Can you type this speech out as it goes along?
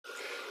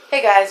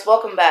Hey guys,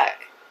 welcome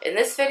back. In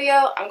this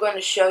video, I'm going to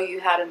show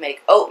you how to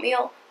make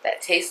oatmeal that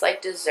tastes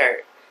like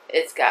dessert.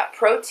 It's got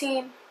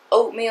protein,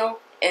 oatmeal,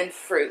 and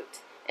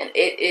fruit, and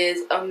it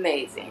is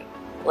amazing.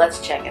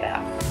 Let's check it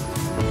out.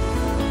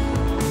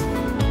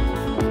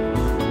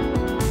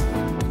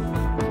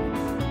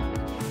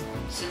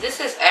 So this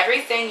is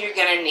everything you're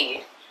going to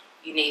need.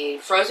 You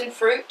need frozen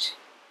fruit,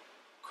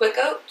 quick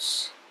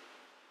oats,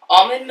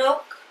 almond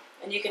milk,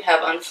 and you can have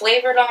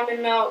unflavored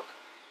almond milk.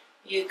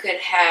 You could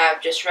have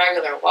just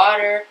regular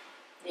water.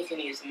 You can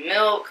use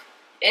milk,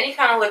 any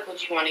kind of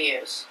liquid you want to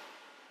use.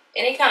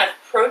 Any kind of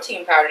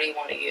protein powder you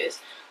want to use.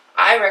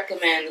 I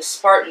recommend the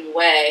Spartan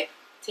Whey.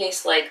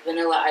 Tastes like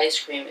vanilla ice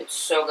cream. It's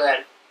so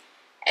good.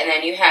 And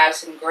then you have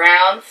some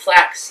ground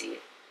flaxseed.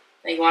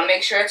 Now you want to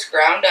make sure it's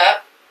ground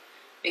up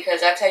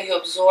because that's how you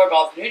absorb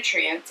all the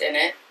nutrients in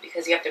it,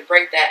 because you have to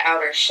break that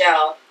outer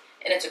shell,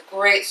 and it's a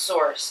great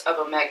source of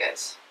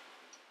omegas.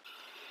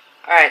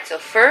 Alright, so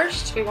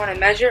first we want to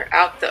measure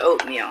out the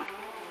oatmeal.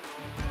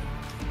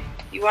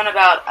 You want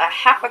about a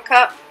half a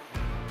cup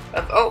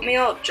of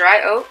oatmeal,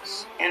 dry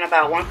oats, and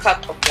about 1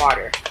 cup of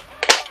water.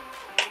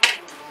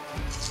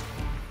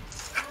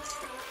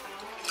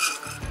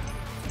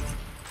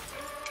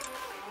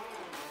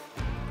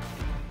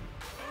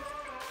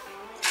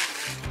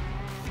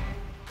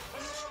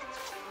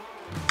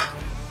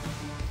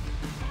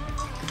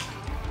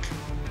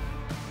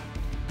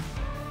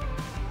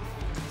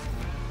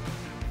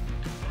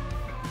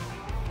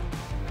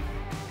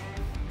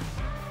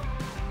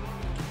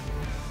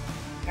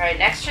 Alright,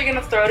 next you're going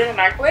to throw it in the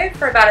microwave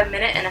for about 1.5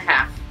 minutes.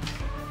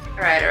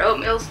 Alright, our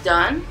oatmeal's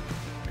done.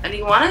 And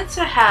you want it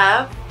to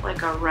have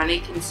like a runny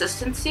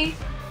consistency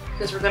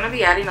because we're going to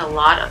be adding a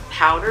lot of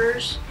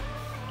powders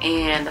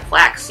and the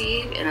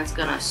flaxseed, and it's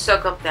going to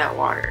soak up that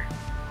water.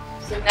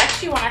 So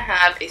next you want to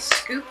have a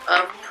scoop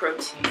of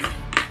protein.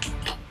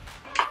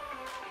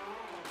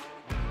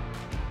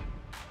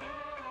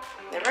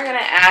 Then we're going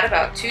to add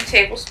about 2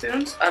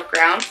 tablespoons of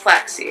ground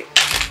flaxseed.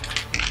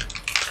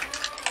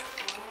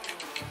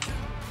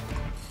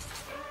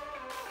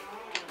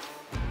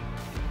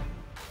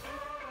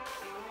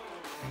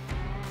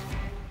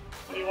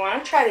 You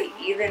want to try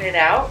to even it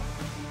out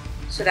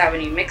so that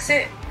when you mix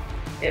it,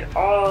 it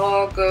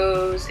all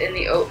goes in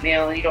the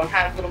oatmeal and you don't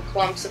have little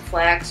clumps of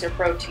flax or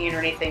protein or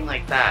anything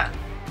like that.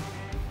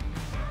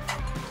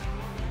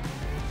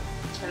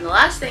 And the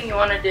last thing you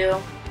want to do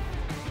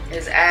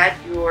is add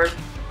your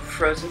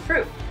frozen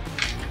fruit.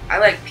 I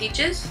like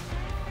peaches.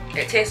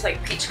 It tastes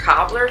like peach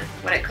cobbler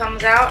when it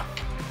comes out,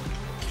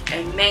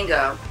 and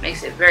mango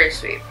makes it very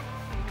sweet.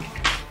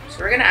 So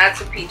we're going to add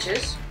some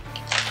peaches.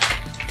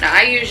 Now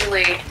I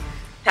usually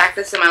pack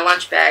this in my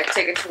lunch bag,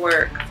 take it to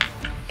work,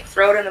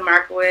 throw it in the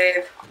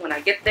microwave when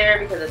I get there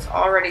because it's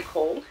already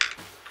cold.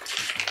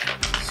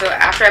 So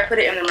after I put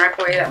it in the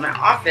microwave at my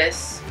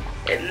office,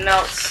 it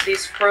melts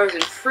these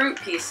frozen fruit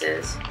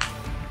pieces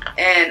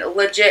and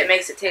legit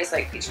makes it taste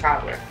like peach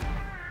cobbler.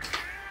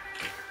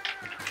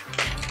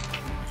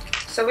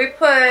 So we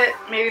put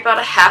maybe about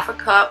a half a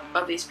cup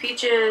of these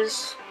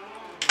peaches.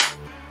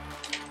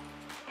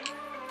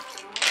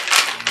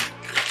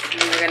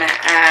 And we're going to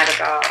add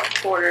about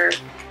 1/4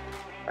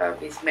 of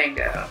these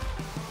mango.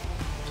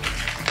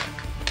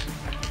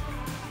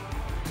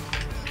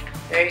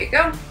 There you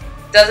go.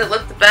 Doesn't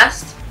look the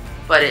best,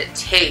 but it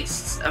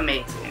tastes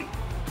amazing.